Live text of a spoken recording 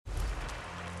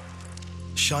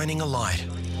shining a light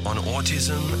on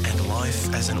autism and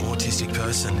life as an autistic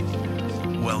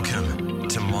person. Welcome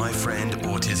to My Friend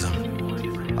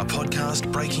Autism, a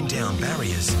podcast breaking down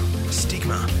barriers,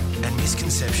 stigma, and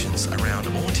misconceptions around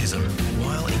autism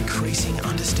while increasing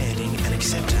understanding and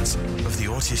acceptance of the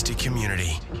autistic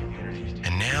community.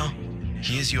 And now,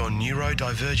 here's your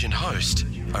neurodivergent host,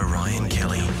 Orion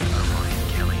Kelly.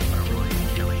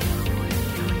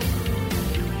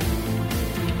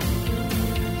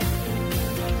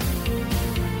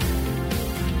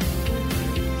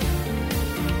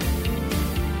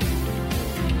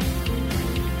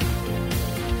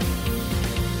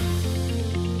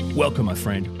 Welcome, my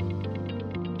friend.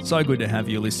 So good to have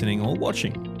you listening or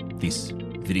watching this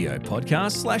video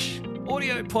podcast /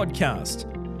 audio podcast.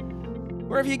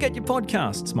 Wherever you get your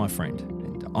podcasts, my friend.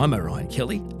 And I'm Orion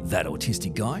Kelly, that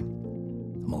autistic guy.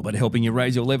 I'm all about helping you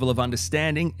raise your level of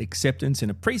understanding, acceptance, and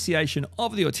appreciation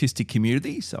of the autistic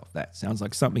community. So if that sounds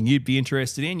like something you'd be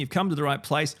interested in, you've come to the right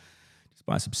place. Just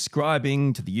by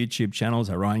subscribing to the YouTube channels,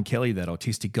 Orion Kelly, that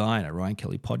autistic guy, and Orion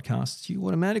Kelly podcasts, you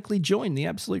automatically join the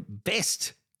absolute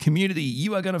best community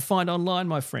you are going to find online,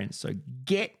 my friends. So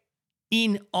get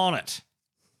in on it.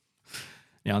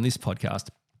 Now, on this podcast,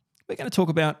 we're going to talk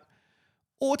about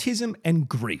autism and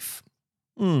grief.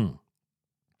 Do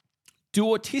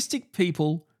autistic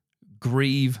people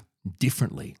grieve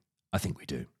differently? I think we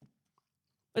do.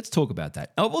 Let's talk about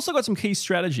that. Now, I've also got some key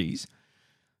strategies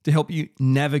to help you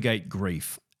navigate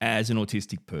grief as an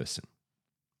autistic person.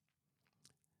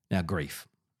 Now, grief.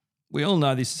 We all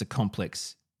know this is a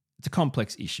complex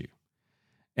issue.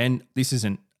 And this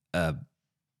isn't a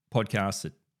podcast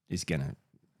that is going to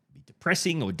be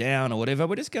depressing or down or whatever.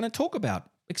 We're just going to talk about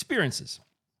experiences.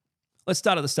 Let's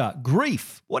start at the start.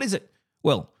 Grief. What is it?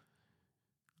 Well,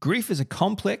 grief is a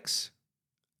complex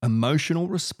emotional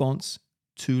response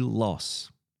to loss.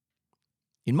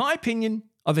 In my opinion,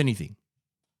 of anything.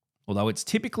 Although it's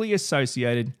typically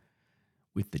associated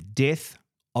with the death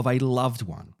of a loved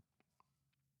one.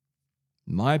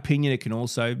 In my opinion, it can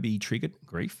also be triggered,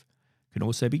 grief can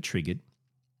also be triggered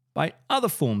by other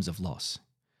forms of loss.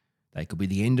 They could be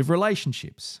the end of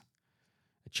relationships,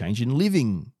 a change in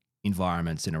living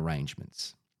environments and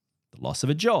arrangements, the loss of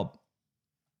a job,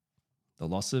 the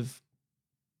loss of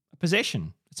a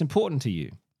possession that's important to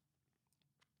you.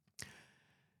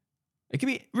 It could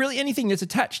be really anything that's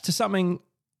attached to something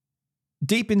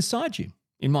deep inside you,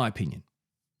 in my opinion.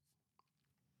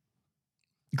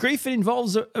 Grief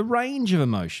involves a range of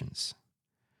emotions,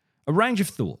 a range of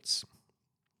thoughts,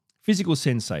 physical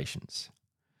sensations.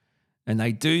 And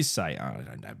they do say, I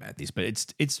don't know about this, but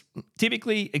it's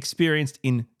typically experienced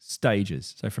in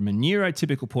stages. So from a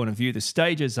neurotypical point of view, the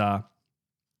stages are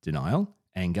denial,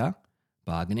 anger,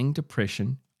 bargaining,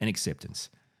 depression, and acceptance.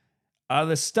 Are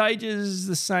the stages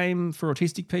the same for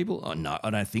autistic people? Oh, no, I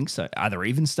don't think so. Are there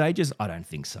even stages? I don't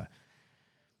think so.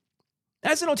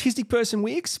 As an autistic person,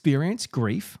 we experience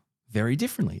grief very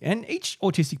differently. And each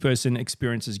autistic person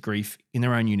experiences grief in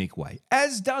their own unique way,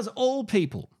 as does all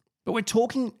people. But we're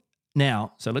talking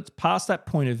now, so let's pass that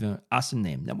point of us and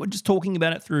them. Now, we're just talking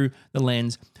about it through the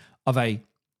lens of a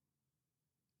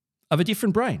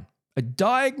different brain, a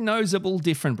diagnosable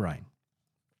different brain,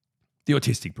 the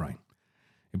autistic brain.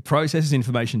 It processes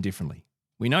information differently.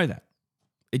 We know that.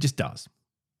 It just does.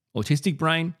 Autistic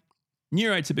brain,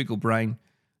 neurotypical brain,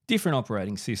 different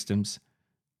operating systems,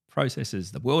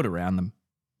 processes the world around them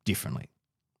differently.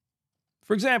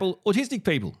 For example, autistic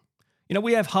people,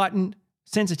 we have heightened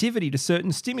sensitivity to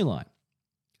certain stimuli.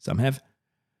 Some have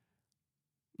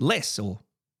less or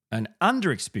an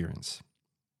under-experience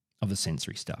of the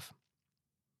sensory stuff.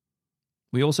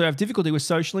 We also have difficulty with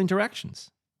social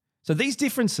interactions. So these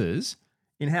differences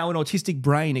in how an autistic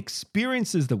brain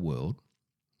experiences the world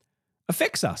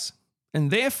affects us.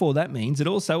 And therefore, that means it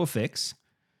also affects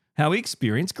how we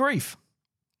experience grief.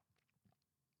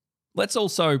 Let's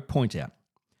also point out,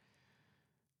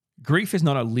 grief is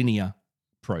not a linear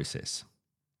process.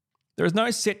 There is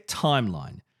no set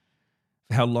timeline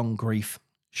for how long grief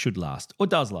should last, or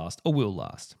does last, or will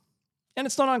last. And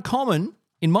it's not uncommon,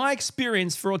 in my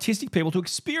experience, for autistic people to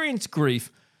experience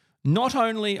grief not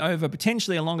only over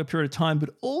potentially a longer period of time, but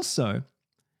also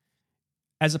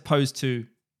as opposed to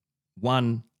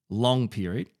one long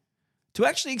period, to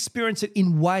actually experience it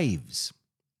in waves.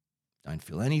 Don't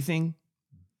feel anything,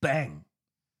 bang,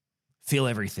 feel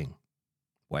everything.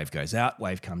 Wave goes out,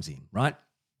 wave comes in, right?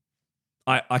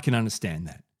 I can understand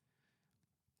that.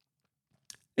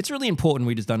 It's really important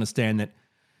we just understand that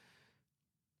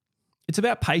it's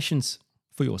about patience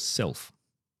for yourself.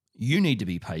 You need to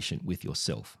be patient with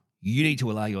yourself. You need to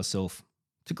allow yourself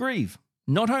to grieve,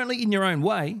 not only in your own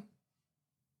way,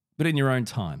 but in your own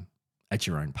time. at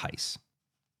your own pace.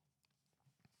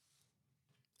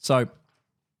 So,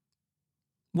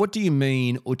 what do you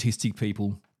mean autistic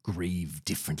people grieve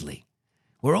differently?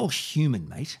 We're all human,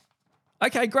 mate.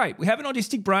 Okay, great. We have an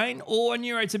autistic brain or a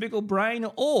neurotypical brain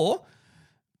or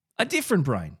a different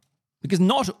brain, because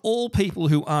not all people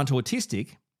who aren't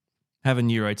autistic have a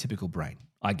neurotypical brain.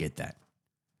 I get that.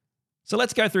 So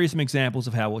let's go through some examples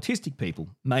of how autistic people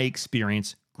may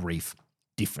experience grief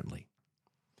differently.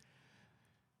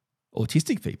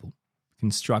 Autistic people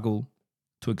can struggle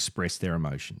to express their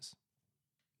emotions.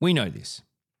 We know this.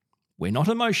 We're not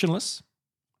emotionless.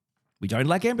 We don't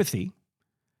lack empathy.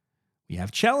 We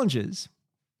have challenges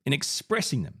in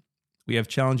expressing them. We have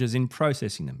challenges in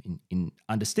processing them, in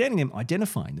understanding them,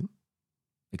 identifying them,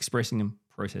 expressing them,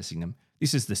 processing them.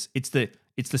 It's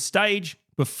the stage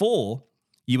before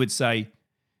you would say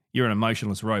you're an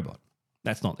emotionless robot.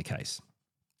 That's not the case.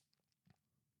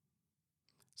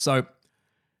 So,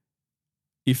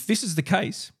 if this is the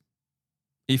case,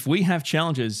 if we have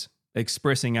challenges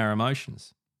expressing our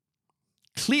emotions,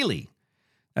 clearly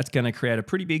that's going to create a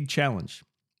pretty big challenge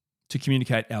to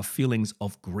communicate our feelings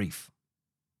of grief,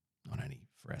 not only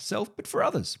for ourselves, but for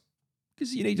others,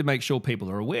 because you need to make sure people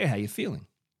are aware how you're feeling.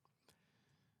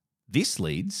 This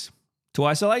leads to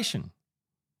isolation,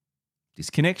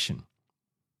 disconnection,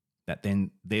 that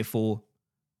then therefore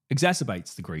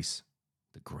exacerbates the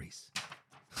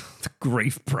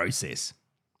grief process.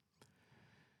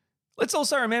 Let's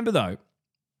also remember, though,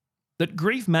 that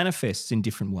grief manifests in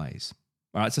different ways.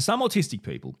 All right, so some autistic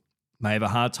people may have a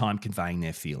hard time conveying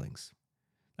their feelings.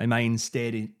 They may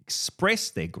instead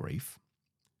express their grief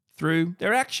through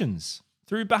their actions,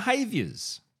 through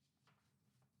behaviours.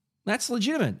 That's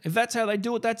legitimate. If that's how they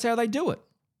do it, that's how they do it.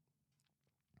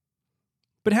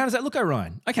 But how does that look,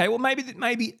 Orion? Okay, well, maybe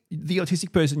the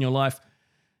autistic person in your life,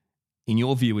 in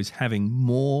your view, is having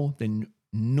more than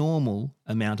normal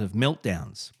amount of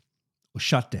meltdowns or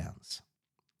shutdowns,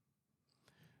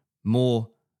 more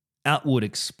outward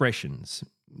expressions,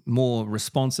 more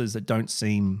responses that don't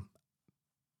seem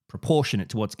proportionate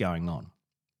to what's going on.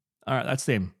 All right, that's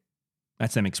them.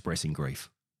 That's them expressing grief.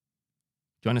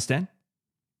 Do you understand?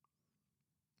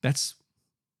 That's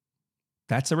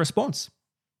a response.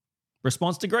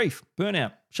 Response to grief,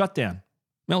 burnout, shutdown,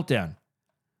 meltdown.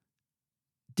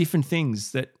 Different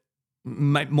things that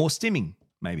more stimming,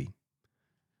 maybe.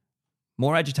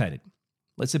 More agitated.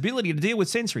 Less ability to deal with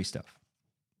sensory stuff.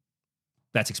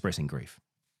 That's expressing grief.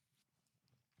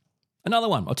 Another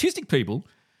one, autistic people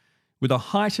with a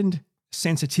heightened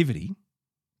sensitivity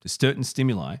to certain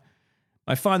stimuli,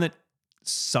 I find that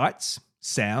sights,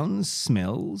 sounds,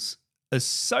 smells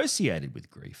associated with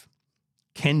grief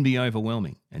can be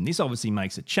overwhelming. And this obviously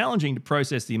makes it challenging to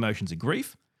process the emotions of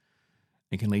grief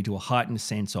and can lead to a heightened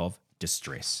sense of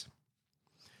distress.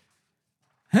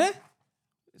 Huh?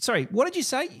 Sorry, what did you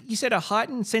say? You said a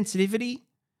heightened sensitivity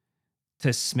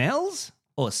to smells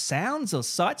or sounds or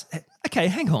sights? Okay,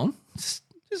 hang on. Just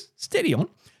steady on.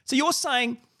 So you're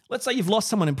saying, let's say you've lost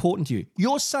someone important to you.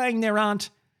 You're saying there aren't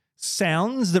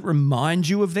sounds that remind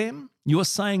you of them? You're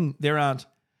saying there aren't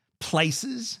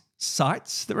places,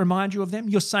 sights that remind you of them?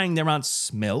 You're saying there aren't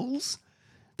smells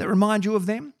that remind you of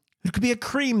them? It could be a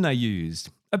cream they used,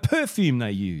 a perfume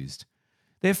they used,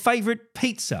 their favourite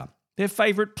pizza, their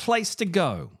favourite place to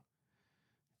go.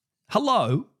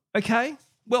 Hello, okay?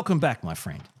 Welcome back, my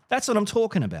friend. That's what I'm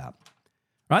talking about,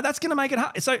 right? That's going to make it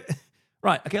hard. So,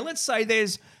 right, okay, let's say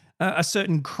there's a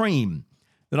certain cream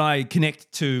that I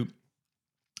connect to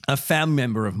a family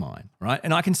member of mine, right?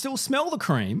 And I can still smell the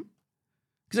cream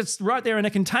because it's right there in a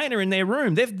container in their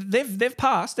room. They've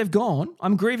passed, they've gone.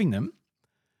 I'm grieving them.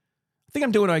 I think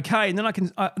I'm doing okay, and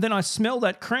then I smell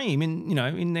that cream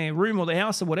in their room or the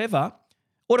house or whatever.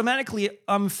 Automatically,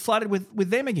 I'm flooded with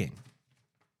them again.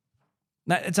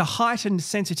 Now, it's a heightened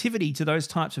sensitivity to those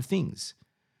types of things.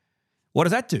 What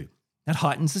does that do? That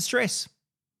heightens the stress,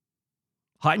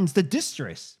 heightens the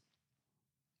distress,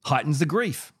 heightens the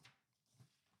grief.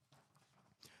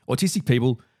 Autistic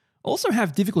people also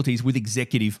have difficulties with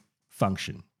executive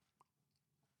function.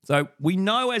 So we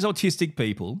know as autistic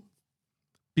people,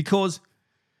 because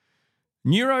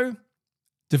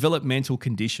neurodevelopmental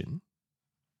condition,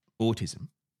 autism,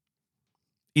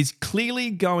 is clearly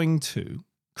going to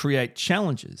create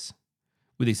challenges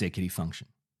with executive function.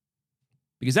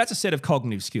 Because that's a set of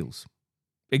cognitive skills.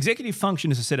 Executive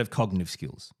function is a set of cognitive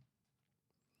skills.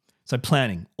 So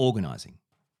planning, organising.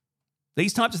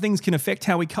 These types of things can affect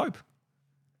how we cope.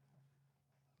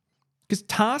 Because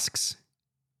tasks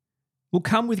will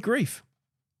come with grief.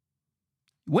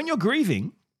 When you're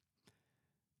grieving,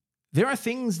 there are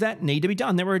things that need to be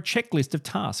done. There are a checklist of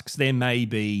tasks. There may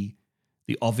be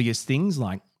the obvious things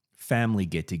like family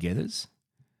get-togethers,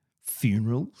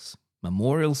 funerals,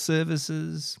 memorial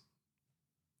services,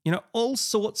 all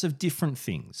sorts of different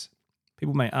things.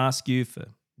 People may ask you for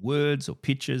words or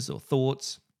pictures or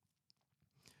thoughts.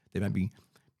 There may be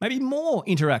maybe more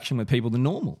interaction with people than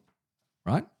normal,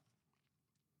 right?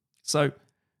 So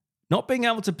not being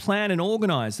able to plan and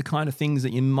organize the kind of things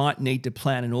that you might need to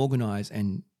plan and organize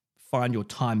and find your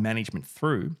time management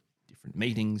through different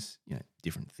meetings,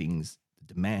 different things,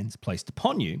 the demands placed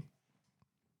upon you,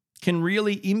 can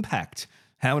really impact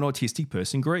how an autistic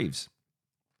person grieves.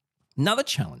 Another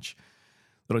challenge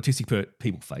that autistic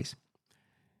people face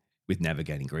with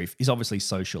navigating grief is obviously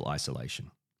social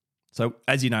isolation. So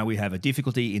as you know, we have a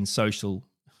difficulty in social.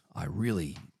 I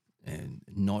really am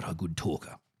not a good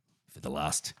talker for the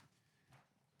last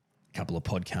couple of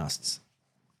podcasts.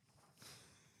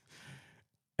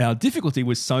 Our difficulty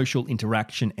with social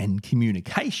interaction and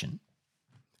communication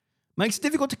makes it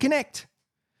difficult to connect.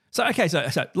 So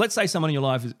let's say someone in your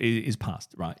life is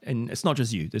passed, right? And it's not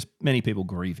just you. There's many people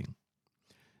grieving.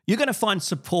 You're going to find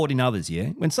support in others, yeah?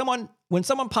 When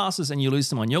someone passes and you lose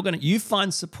someone, you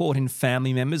find support in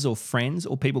family members or friends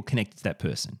or people connected to that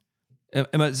person.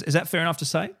 Is that fair enough to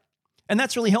say? And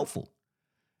that's really helpful.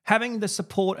 Having the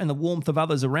support and the warmth of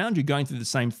others around you going through the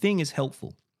same thing is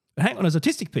helpful. But hang on, as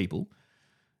autistic people,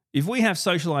 if we have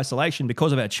social isolation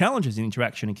because of our challenges in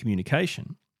interaction and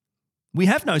communication, we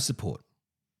have no support.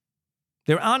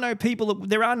 There are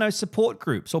no support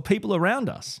groups or people around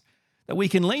us that we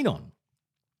can lean on.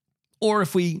 Or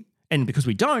because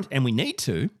we don't and we need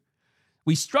to,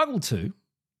 we struggle to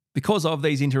because of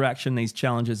these interaction, these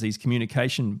challenges, these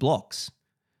communication blocks.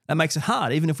 That makes it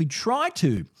hard. Even if we try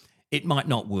to, it might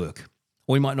not work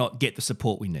or we might not get the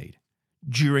support we need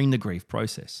during the grief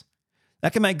process.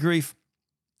 That can make grief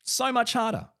so much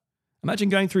harder. Imagine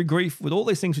going through grief with all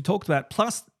these things we talked about,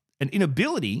 plus an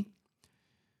inability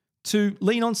to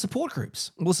lean on support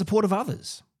groups or support of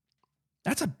others.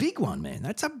 That's a big one, man.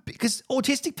 Because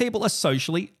autistic people are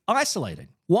socially isolated.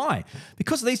 Why?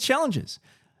 Because of these challenges.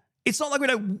 It's not like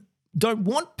we don't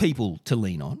want people to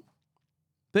lean on,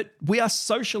 but we are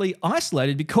socially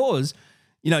isolated because,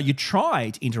 you try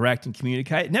to interact and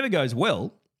communicate. It never goes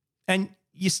well. And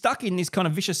you're stuck in this kind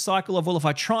of vicious cycle of, well, if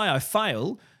I try, I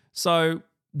fail. So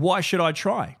why should I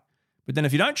try? But then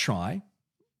if you don't try,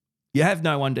 you have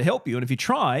no one to help you. And if you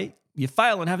try, you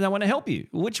fail and have no one to help you.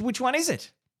 Which one is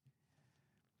it?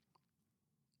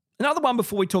 Another one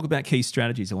before we talk about key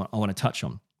strategies I want to touch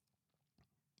on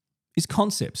is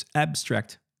concepts,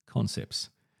 abstract concepts.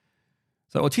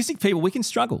 So autistic people, we can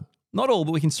struggle. Not all,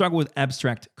 but we can struggle with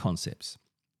abstract concepts.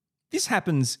 This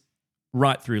happens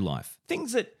right through life.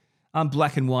 Things that aren't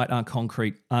black and white, aren't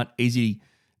concrete, aren't easy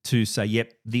to say,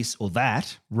 yep, this or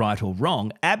that, right or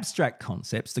wrong. Abstract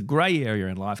concepts, the grey area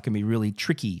in life, can be really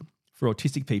tricky for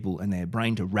autistic people and their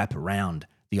brain to wrap around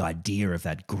the idea of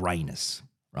that greyness,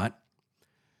 right?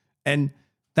 And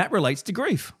that relates to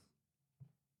grief.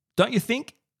 Don't you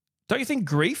think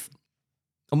grief,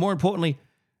 or more importantly,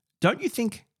 don't you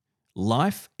think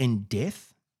life and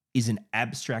death is an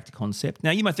abstract concept?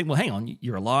 Now, you might think, well, hang on,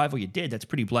 you're alive or you're dead. That's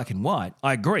pretty black and white.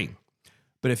 I agree.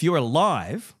 But if you're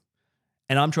alive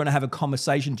and I'm trying to have a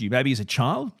conversation to you, maybe as a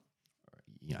child,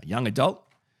 young adult,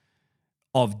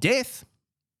 of death,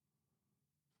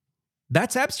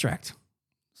 that's abstract.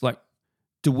 It's like,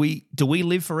 do we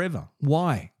live forever?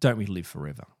 Why don't we live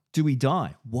forever? Do we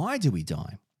die? Why do we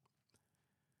die?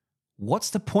 What's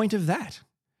the point of that?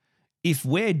 If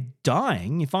we're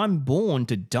dying, if I'm born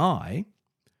to die,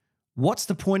 what's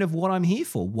the point of what I'm here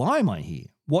for? Why am I here?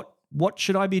 What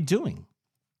should I be doing?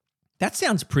 That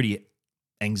sounds pretty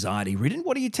anxiety-ridden.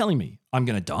 What are you telling me? I'm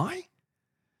going to die?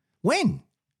 When?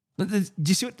 Do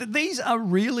you see what? These are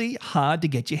really hard to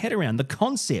get your head around. The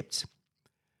concept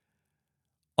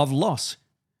of loss.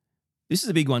 This is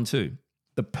a big one too.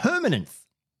 The permanence.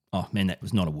 Oh man, that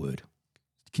was not a word.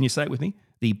 Can you say it with me?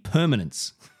 The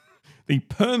permanence. The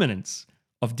permanence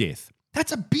of death.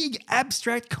 That's a big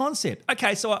abstract concept.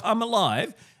 Okay, so I'm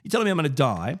alive. You're telling me I'm going to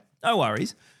die. No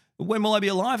worries. But when will I be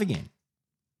alive again?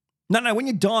 No, when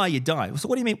you die, you die. So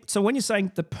what do you mean? So when you're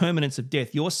saying the permanence of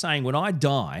death, you're saying when I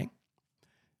die,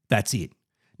 that's it.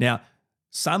 Now,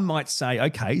 some might say,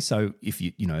 okay, so if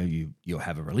you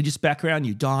have a religious background,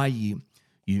 you die, you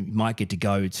might get to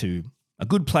go to a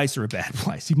good place or a bad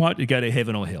place. You might go to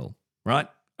heaven or hell, right?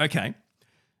 Okay.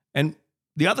 And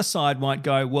the other side might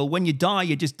go, well, when you die,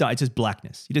 you just die. It's just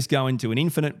blackness. You just go into an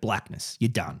infinite blackness. You're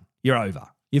done. You're over.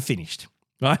 You're finished,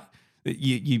 right?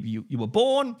 You were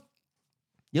born,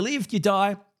 you lived, you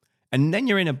die, and then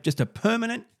you're in just a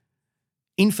permanent,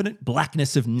 infinite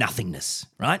blackness of nothingness,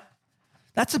 right?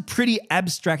 That's a pretty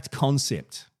abstract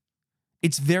concept.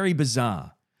 It's very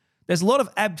bizarre. There's a lot of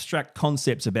abstract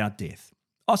concepts about death.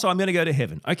 Oh, so I'm going to go to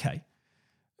heaven. Okay.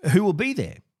 Who will be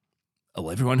there? Oh,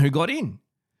 well, everyone who got in.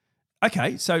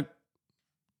 Okay, so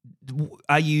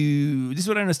this is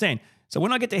what I understand. So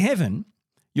when I get to heaven,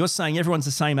 you're saying everyone's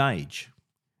the same age.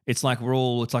 It's like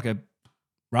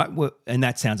right? And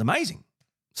that sounds amazing.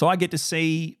 So I get to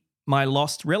see my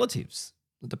lost relatives,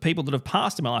 the people that have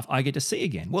passed in my life, I get to see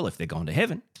again. Well, if they're gone to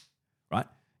heaven, right?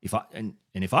 If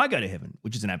I go to heaven,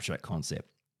 which is an abstract concept.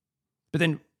 But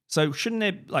then, so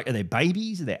shouldn't are they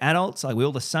babies? Are they adults? Are we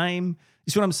all the same?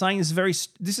 This is what I'm saying.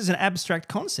 This is an abstract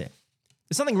concept.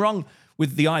 There's something wrong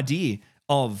with the idea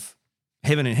of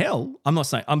heaven and hell. I'm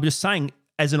just saying,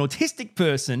 as an autistic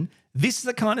person, this is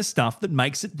the kind of stuff that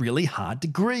makes it really hard to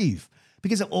grieve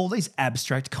because of all these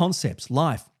abstract concepts,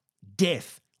 life,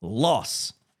 death,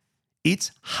 loss.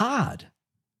 It's hard. Do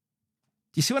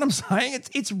you see what I'm saying?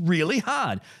 It's really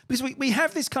hard because we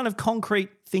have this kind of concrete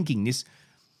thinking, this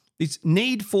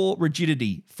need for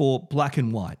rigidity, for black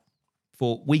and white,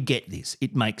 for we get this,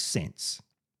 it makes sense.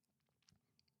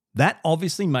 That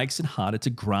obviously makes it harder to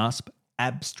grasp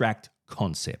abstract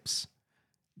concepts,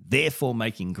 therefore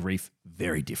making grief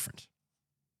very different.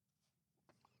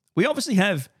 We obviously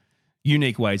have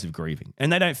unique ways of grieving,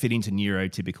 and they don't fit into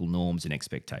neurotypical norms and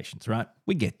expectations, right?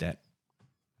 We get that.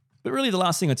 But really the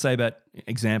last thing I'd say about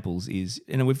examples is,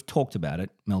 and we've talked about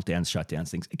it, meltdowns, shutdowns,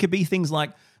 things. It could be things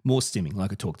like more stimming,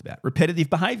 like I talked about, repetitive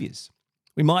behaviours.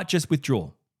 We might just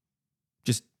withdraw.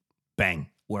 Just bang,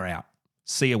 we're out.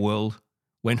 See you world.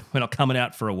 We're not coming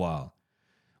out for a while.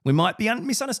 We might be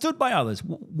misunderstood by others.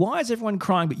 Why is everyone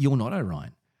crying but you're not,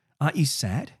 Orion? Aren't you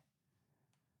sad?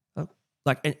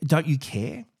 Don't you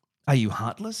care? Are you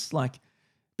heartless?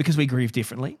 Because we grieve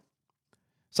differently.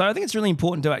 So I think it's really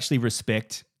important to actually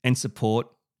respect and support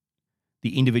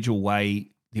the individual way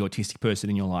the autistic person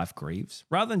in your life grieves,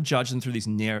 rather than judge them through these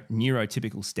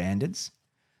neurotypical standards.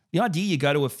 The idea you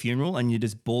go to a funeral and you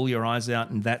just bawl your eyes out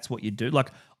and that's what you do.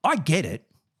 I get it,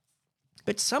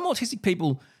 but some autistic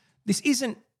people, this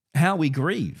isn't how we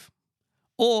grieve.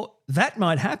 Or that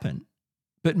might happen,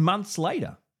 but months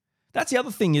later. That's the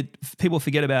other thing people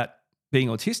forget about being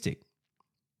autistic.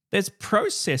 There's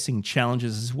processing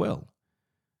challenges as well,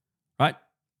 right?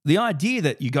 The idea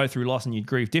that you go through loss and you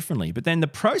grieve differently, but then the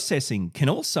processing can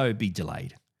also be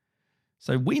delayed.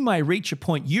 So we may reach a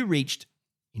point you reached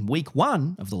in week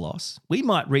 1 of the loss. We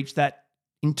might reach that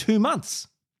in 2 months.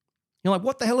 You're like,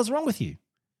 what the hell is wrong with you?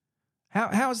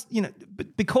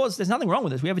 Because there's nothing wrong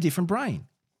with us. We have a different brain.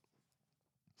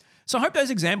 So I hope those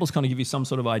examples kind of give you some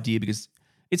sort of idea, because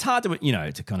it's hard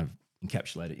to kind of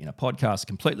encapsulate it in a podcast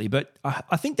completely, but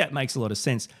I think that makes a lot of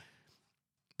sense.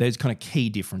 Those kind of key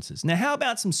differences. Now, how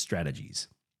about some strategies?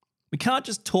 We can't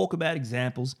just talk about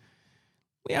examples.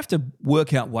 We have to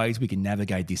work out ways we can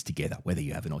navigate this together, whether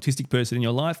you have an autistic person in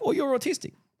your life or you're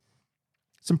autistic.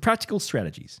 Some practical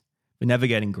strategies for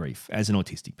navigating grief as an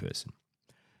autistic person.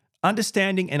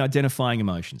 Understanding and identifying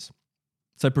emotions.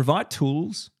 So provide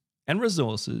tools and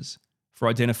resources for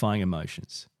identifying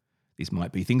emotions. These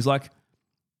might be things like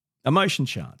emotion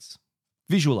charts,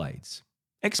 visual aids,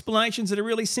 explanations that are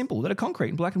really simple, that are concrete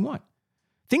and black and white.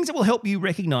 Things that will help you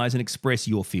recognize and express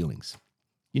your feelings.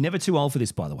 You're never too old for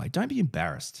this, by the way. Don't be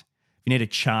embarrassed. You need a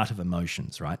chart of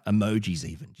emotions, right? Emojis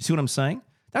even. Do you see what I'm saying?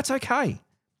 That's okay.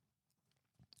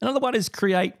 Another one is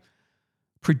create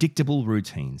predictable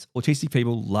routines. Autistic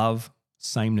people love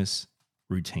sameness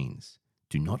routines.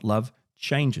 Do not love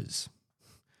changes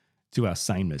to our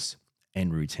sameness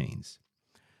and routines.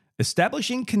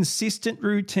 Establishing consistent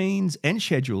routines and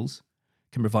schedules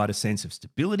can provide a sense of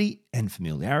stability and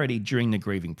familiarity during the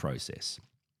grieving process.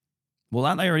 Well,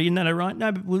 aren't they already in that, right?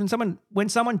 No, but when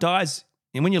someone dies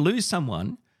and when you lose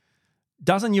someone,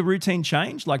 doesn't your routine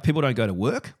change? Like people don't go to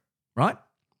work, right?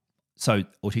 So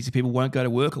autistic people won't go to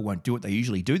work or won't do what they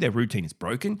usually do. Their routine is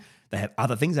broken. They have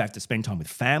other things. They have to spend time with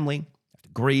family, have to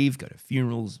grieve, go to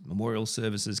funerals, memorial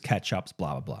services, catch-ups,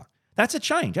 blah, blah, blah. That's a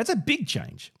change. That's a big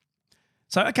change.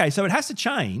 So it has to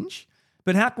change,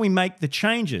 but how can we make the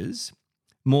changes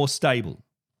more stable?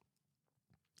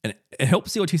 And it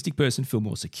helps the autistic person feel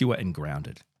more secure and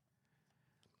grounded.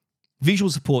 Visual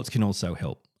supports can also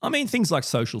help. Things like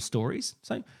social stories.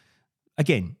 So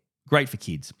again, great for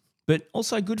kids, but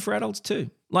also good for adults too.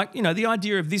 The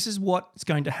idea of this is what's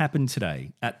going to happen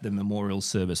today at the memorial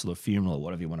service or the funeral or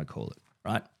whatever you want to call it,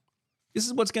 right? This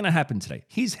is what's going to happen today.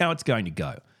 Here's how it's going to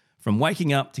go from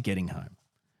waking up to getting home.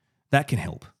 That can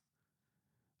help.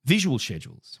 Visual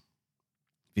schedules,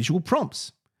 visual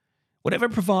prompts, whatever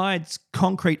provides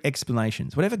concrete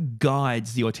explanations, whatever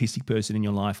guides the autistic person in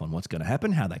your life on what's going to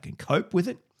happen, how they can cope with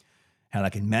it, how they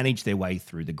can manage their way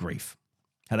through the grief,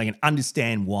 how they can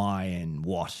understand why and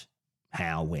what,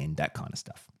 how, when, that kind of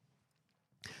stuff.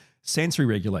 Sensory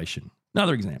regulation,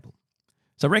 another example.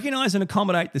 So recognize and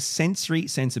accommodate the sensory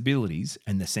sensibilities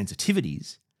and the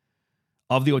sensitivities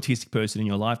of the autistic person in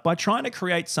your life by trying to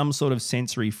create some sort of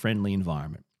sensory-friendly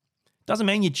environment. Doesn't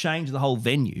mean you change the whole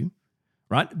venue,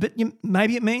 right? But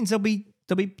maybe it means there'll be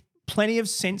plenty of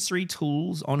sensory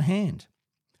tools on hand.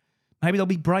 Maybe there'll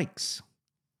be breaks.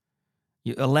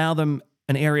 You allow them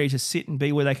an area to sit and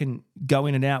be where they can go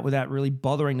in and out without really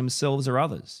bothering themselves or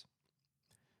others.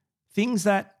 Things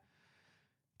that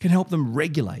can help them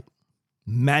regulate,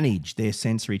 manage their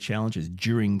sensory challenges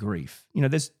during grief.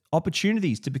 There's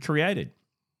opportunities to be created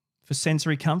for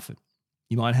sensory comfort.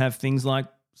 You might have things like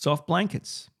soft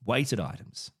blankets, weighted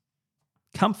items,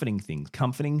 comforting things,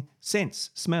 comforting scents,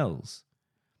 smells.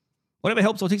 Whatever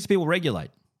helps autistic people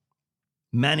regulate,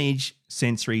 manage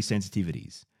sensory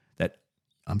sensitivities that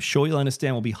I'm sure you'll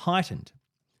understand will be heightened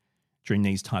during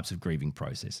these types of grieving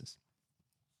processes.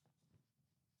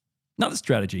 Another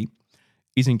strategy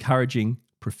is encouraging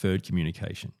preferred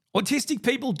communication. Autistic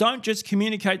people don't just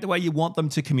communicate the way you want them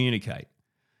to communicate.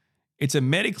 It's a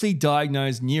medically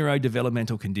diagnosed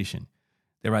neurodevelopmental condition.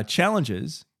 There are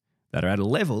challenges that are at a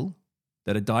level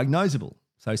that are diagnosable,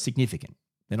 so significant.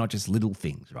 They're not just little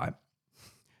things, right?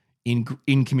 In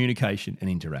communication and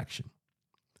interaction.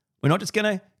 We're not just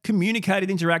going to communicate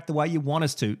and interact the way you want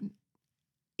us to.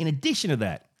 In addition to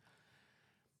that,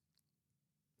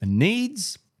 the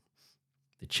needs,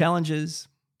 the challenges,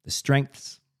 the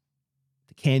strengths,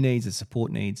 the care needs, the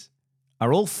support needs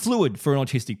are all fluid for an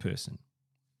autistic person.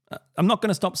 I'm not going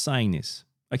to stop saying this,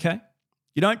 okay?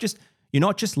 You're not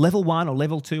just level 1 or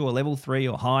level 2 or level 3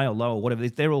 or high or low or whatever.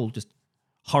 They're all just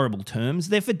horrible terms.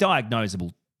 They're for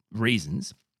diagnosable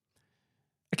reasons.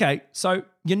 Okay, so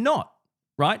you're not,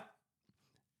 right?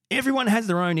 Everyone has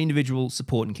their own individual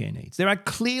support and care needs. There are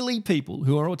clearly people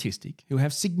who are autistic who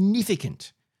have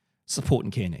significant support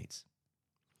and care needs.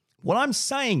 What I'm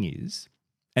saying is,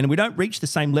 and we don't reach the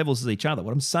same levels as each other,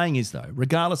 what I'm saying is though,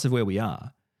 regardless of where we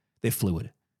are, they're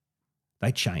fluid.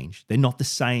 They change. They're not the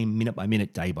same minute by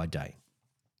minute, day by day.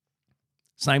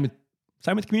 Same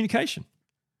with communication.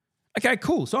 Okay,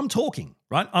 cool. So I'm talking,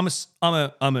 right? I'm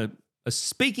a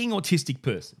speaking autistic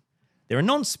person. There are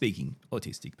non-speaking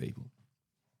autistic people.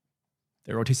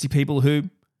 There are autistic people who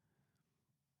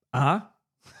are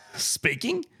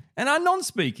speaking and are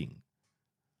non-speaking.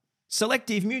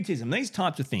 Selective mutism, these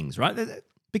types of things, right?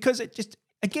 Because it just,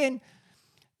 again,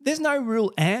 there's no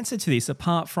real answer to this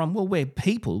apart from, well, we're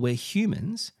people, we're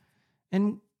humans,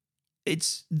 and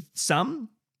some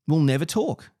will never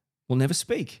talk, will never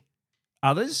speak.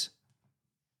 Others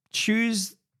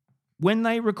choose when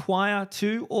they require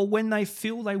to or when they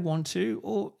feel they want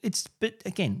to, but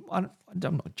again, I'm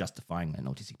not justifying an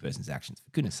autistic person's actions, for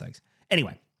goodness sakes.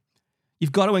 Anyway,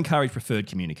 you've got to encourage preferred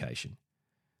communication.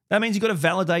 That means you've got to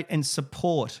validate and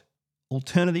support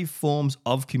alternative forms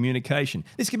of communication.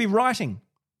 This could be writing.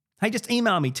 Hey, just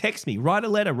email me, text me, write a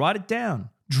letter, write it down.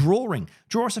 Drawing.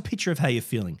 Draw us a picture of how you're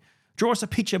feeling. Draw us a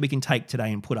picture we can take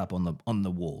today and put up on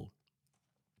the wall.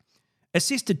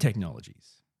 Assisted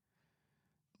technologies.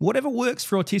 Whatever works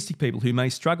for autistic people who may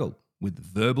struggle with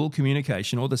verbal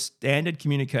communication or the standard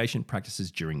communication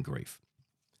practices during grief.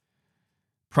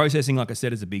 Processing, like I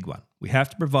said, is a big one. We have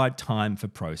to provide time for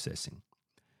processing.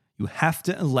 You have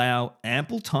to allow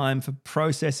ample time for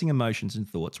processing emotions and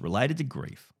thoughts related to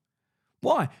grief.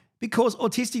 Why? Because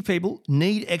autistic people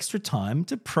need extra time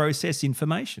to process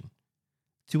information,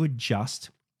 to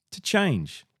adjust, to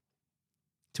change,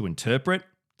 to interpret,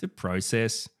 to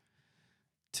process,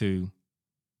 to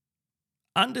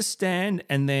understand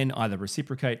and then either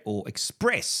reciprocate or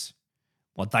express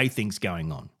what they think's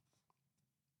going on.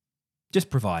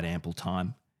 Just provide ample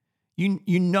time. You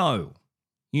know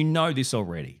this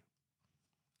already.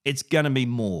 It's going to be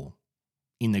more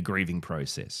in the grieving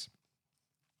process.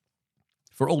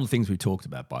 For all the things we talked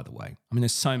about, by the way. I mean,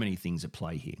 there's so many things at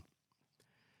play here.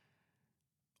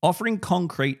 Offering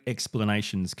concrete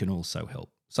explanations can also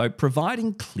help. So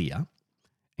providing clear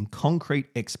and concrete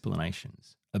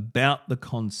explanations about the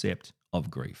concept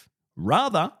of grief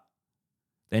rather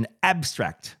than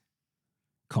abstract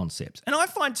concepts. And I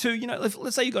find too,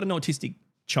 let's say you've got an autistic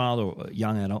child or a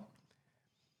young adult,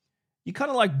 you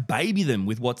kind of like baby them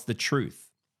with what's the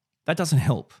truth. That doesn't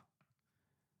help.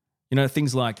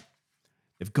 Things like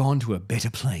they've gone to a better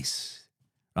place,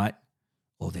 right?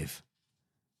 Or they've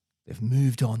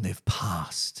moved on, they've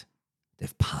passed.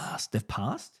 They've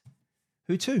passed?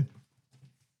 Who to?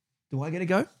 Do I get to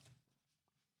go?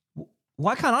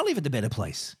 Why can't I live at the better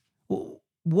place?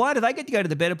 Why do they get to go to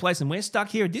the better place and we're stuck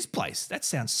here at this place? That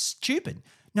sounds stupid.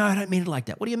 No, I don't mean it like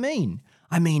that. What do you mean?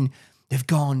 I mean, they've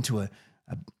gone to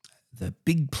the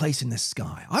big place in the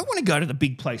sky. I want to go to the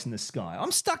big place in the sky.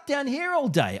 I'm stuck down here all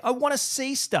day. I want to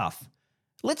see stuff.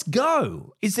 Let's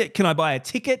go. Can I buy a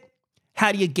ticket?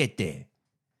 How do you get there?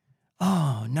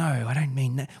 Oh, no, I don't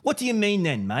mean that. What do you mean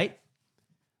then, mate?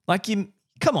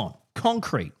 Come on,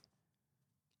 concrete.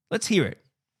 Let's hear it.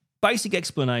 Basic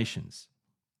explanations.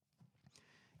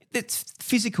 It's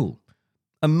physical,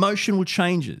 emotional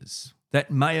changes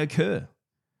that may occur.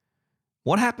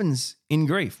 What happens in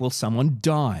grief? Well, someone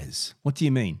dies. What do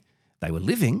you mean? They were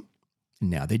living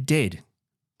and now they're dead.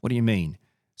 What do you mean?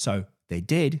 So they're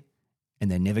dead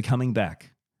and they're never coming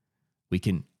back. We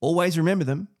can always remember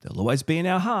them. They'll always be in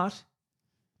our heart,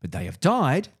 but they have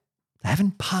died. They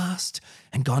haven't passed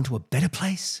and gone to a better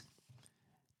place.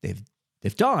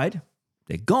 They've died.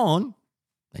 They're gone.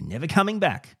 They're never coming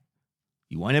back.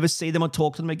 You won't ever see them or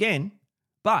talk to them again,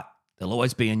 but they'll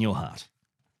always be in your heart.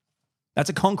 That's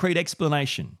a concrete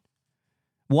explanation.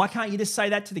 Why can't you just say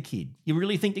that to the kid? You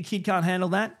really think the kid can't handle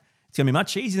that? It's going to be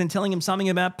much easier than telling him something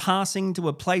about passing to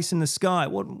a place in the sky.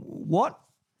 What?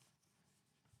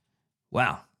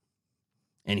 Wow.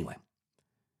 Anyway,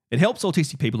 it helps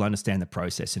autistic people understand the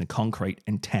process in a concrete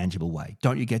and tangible way.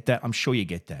 Don't you get that? I'm sure you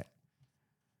get that.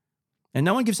 And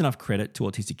no one gives enough credit to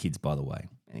autistic kids, by the way.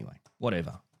 Anyway,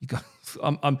 whatever.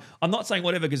 I'm not saying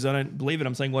whatever because I don't believe it.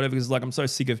 I'm saying whatever because I'm so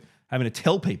sick of having to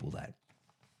tell people that.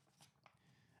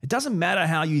 It doesn't matter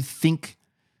how you think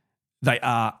they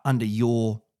are under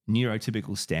your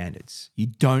neurotypical standards. You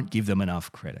don't give them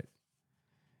enough credit.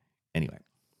 Anyway,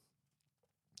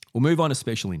 we'll move on to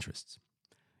special interests.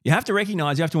 You have to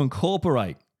recognize, you have to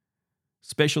incorporate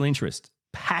special interest,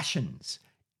 passions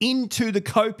into the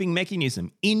coping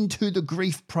mechanism, into the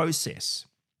grief process.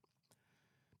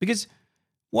 Because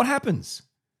what happens?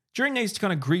 During these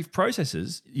kind of grief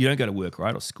processes, you don't go to work,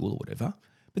 right, or school or whatever.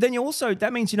 But then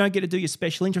that means you don't get to do your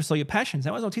special interests or your passions.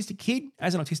 Now, as an autistic kid,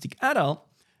 as an autistic adult,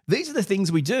 these are the things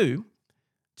we do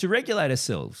to regulate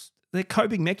ourselves. They're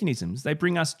coping mechanisms. They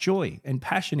bring us joy and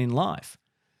passion in life.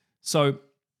 So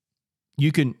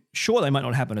they might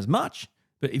not happen as much,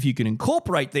 but if you can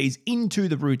incorporate these into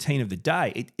the routine of the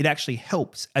day, it actually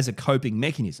helps as a coping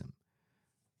mechanism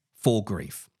for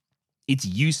grief. It's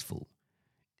useful.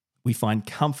 We find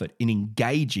comfort in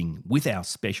engaging with our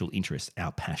special interests,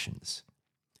 our passions.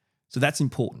 So that's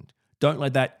important. Don't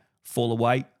let that fall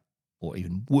away, or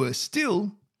even worse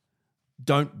still,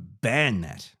 don't ban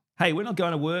that. Hey, we're not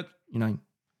going to work. Your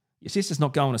sister's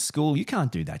not going to school. You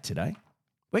can't do that today.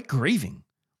 We're grieving.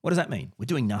 What does that mean? We're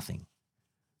doing nothing.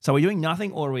 So we're doing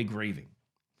nothing or are we grieving?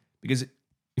 Because if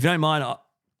you don't mind,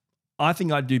 I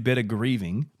think I'd do better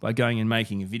grieving by going and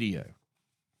making a video.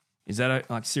 Is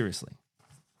that seriously?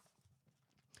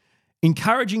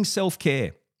 Encouraging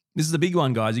self-care. This is the big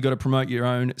one, guys. You've got to promote your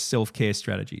own self-care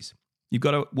strategies. You've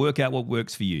got to work out what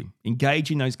works for you.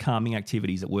 Engage in those calming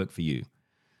activities that work for you.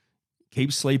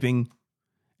 Keep sleeping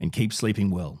and keep sleeping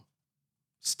well.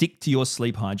 Stick to your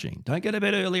sleep hygiene. Don't go to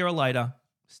bed earlier or later.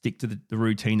 Stick to the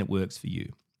routine that works for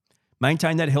you.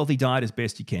 Maintain that healthy diet as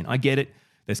best you can. I get it.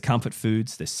 There's comfort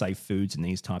foods. There's safe foods in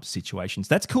these types of situations.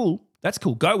 That's cool.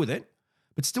 Go with it.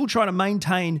 But still try to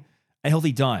maintain a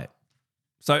healthy diet.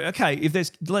 So, okay,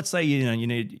 let's say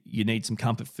you need some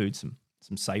comfort food, some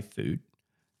safe food,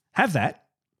 have that,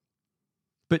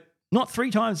 but not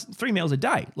 3 meals a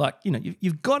day.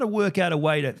 You've got to work out a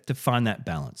way to find that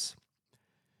balance.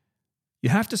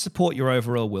 You have to support your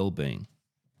overall well-being.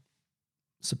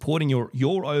 Supporting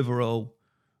your overall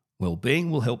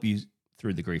well-being will help you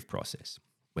through the grief process,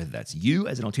 whether that's you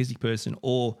as an autistic person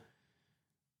or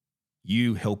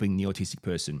you helping the autistic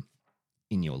person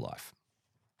in your life.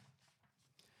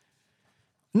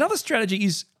 Another strategy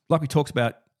is, like we talked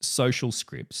about, social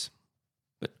scripts.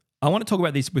 But I want to talk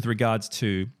about this with regards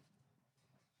to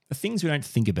the things we don't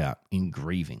think about in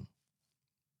grieving.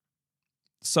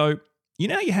 So,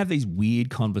 you have these weird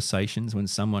conversations when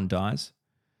someone dies?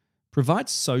 Provide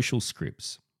social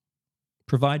scripts.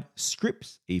 Provide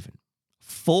scripts even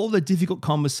for the difficult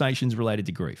conversations related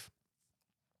to grief.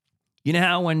 You know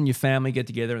how when your family get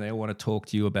together and they all want to talk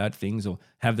to you about things or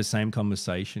have the same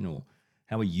conversation or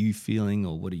how are you feeling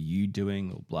or what are you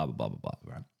doing or blah, blah, blah, blah,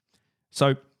 blah, right?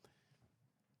 So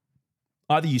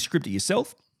either you script it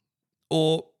yourself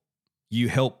or you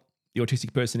help the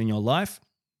autistic person in your life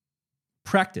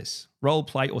practice, role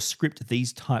play or script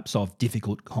these types of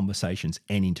difficult conversations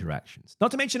and interactions.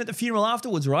 Not to mention at the funeral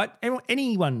afterwards, right?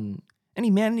 Any man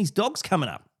and his dog's coming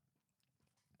up.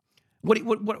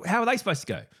 How are they supposed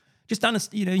to go?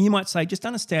 You might say, just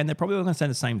understand they're probably all going to say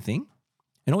the same thing.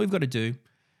 And all we've got to do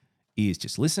is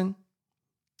just listen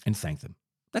and thank them.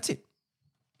 That's it.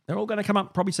 they're all going to come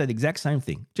up, probably say the exact same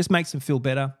thing. Just makes them feel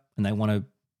better, and they want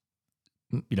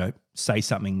to, say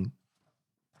something.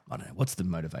 I don't know. What's the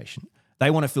motivation?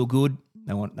 They want to feel good.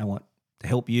 They want to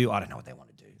help you. I don't know what they want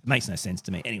to do. It makes no sense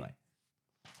to me. Anyway,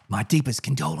 my deepest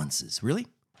condolences. Really?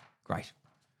 Great.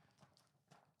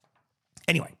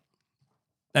 Anyway,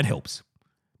 that helps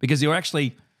because you're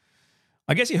actually,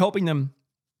 I guess you're helping them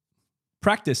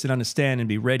practice and understand and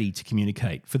be ready to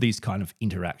communicate for these kind of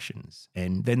interactions.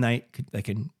 And then they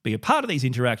can be a part of these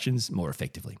interactions more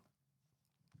effectively.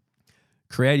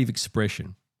 Creative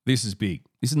expression. This is big.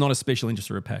 This is not a special interest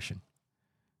or a passion.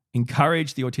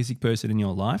 Encourage the autistic person in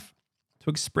your life to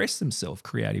express themselves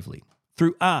creatively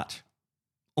through art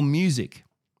or music.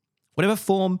 Whatever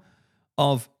form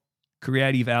of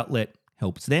creative outlet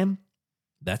helps them,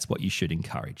 that's what you should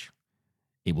encourage.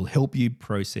 It will help you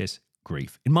process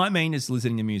grief. It might mean is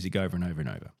listening to music over and over and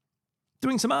over.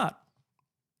 Doing some art.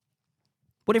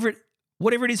 Whatever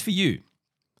it is for you,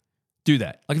 do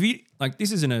that.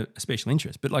 This isn't a special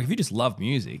interest, but if you just love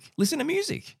music, listen to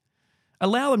music.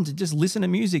 Allow them to just listen to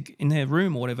music in their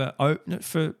room or whatever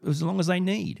for as long as they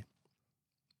need.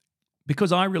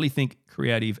 Because I really think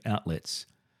creative outlets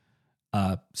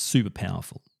are super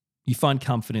powerful. You find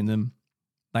comfort in them.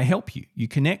 They help you. You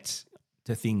connect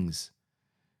to things.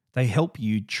 They help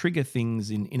you trigger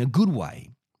things in a good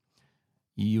way.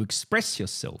 You express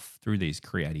yourself through these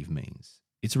creative means.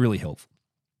 It's really helpful.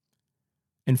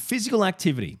 And physical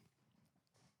activity.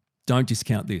 Don't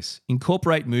discount this.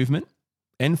 Incorporate movement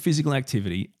and physical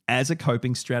activity as a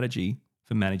coping strategy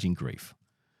for managing grief.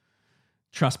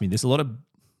 Trust me, there's a lot of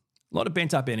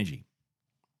bent up energy.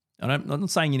 And I'm not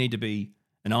saying you need to be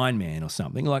an Iron Man or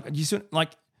something.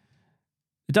 It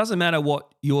doesn't matter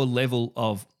what your level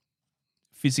of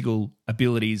physical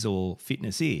abilities or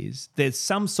fitness is. There's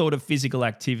some sort of physical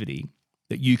activity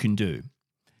that you can do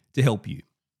to help you.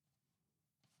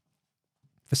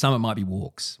 For some, it might be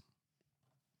walks,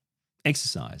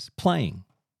 exercise, playing,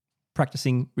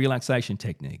 practicing relaxation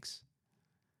techniques.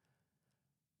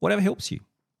 Whatever helps you,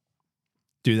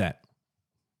 do that.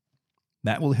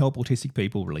 That will help autistic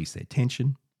people release their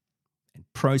tension and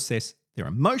process their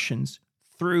emotions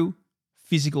through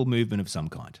physical movement of some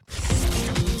kind.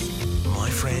 My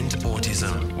Friend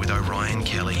Autism with Orion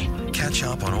Kelly. Catch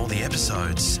up on all the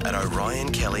episodes at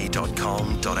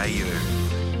orionkelly.com.au.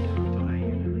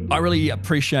 I really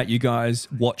appreciate you guys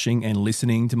watching and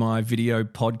listening to my video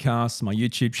podcasts, my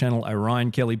YouTube channel,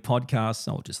 Orion Kelly Podcasts,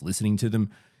 or just listening to them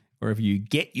wherever you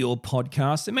get your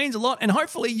podcasts. It means a lot, and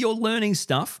hopefully you're learning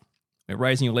stuff. We're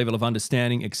raising your level of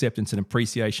understanding, acceptance, and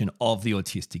appreciation of the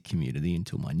autistic community.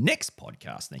 Until my next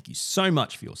podcast, thank you so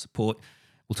much for your support.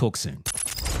 We'll talk soon.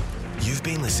 You've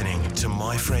been listening to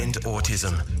My Friend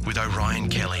Autism with Orion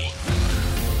Kelly.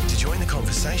 To join the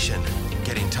conversation,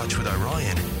 get in touch with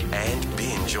Orion and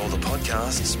binge all the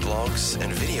podcasts, blogs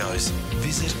and videos,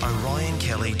 visit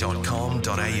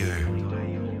orionkelly.com.au.